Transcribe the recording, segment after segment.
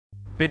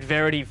But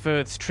Verity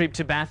Firth's trip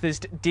to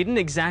Bathurst didn't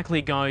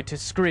exactly go to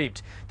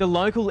script. The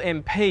local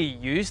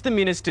MP used the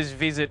minister's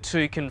visit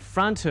to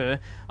confront her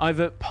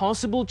over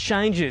possible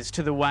changes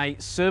to the way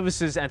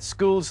services at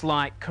schools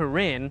like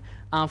Carenne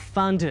are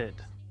funded.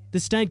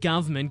 The state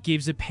government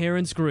gives a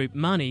parents group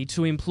money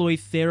to employ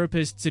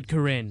therapists at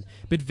Carenne,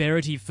 but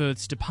Verity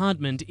Firth's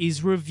department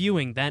is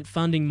reviewing that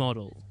funding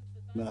model.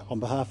 On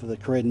behalf of the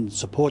Carenne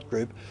Support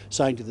group,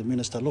 saying to the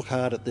Minister, look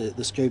hard at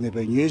the scheme they've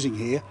been using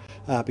here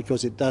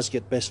because it does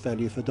get best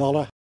value for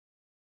dollar.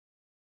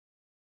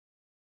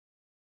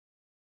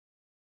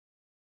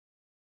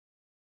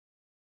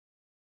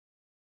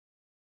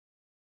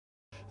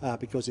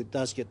 Because it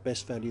does get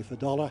best value for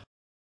dollar.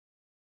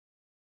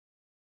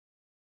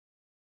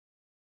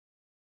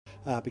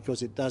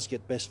 Because it does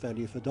get best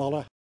value for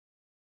dollar.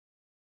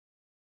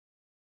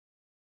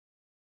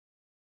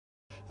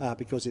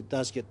 Because it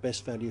does get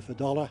best value for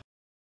dollar.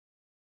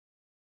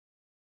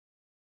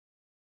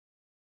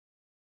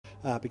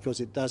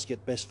 Because it does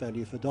get best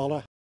value for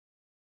dollar.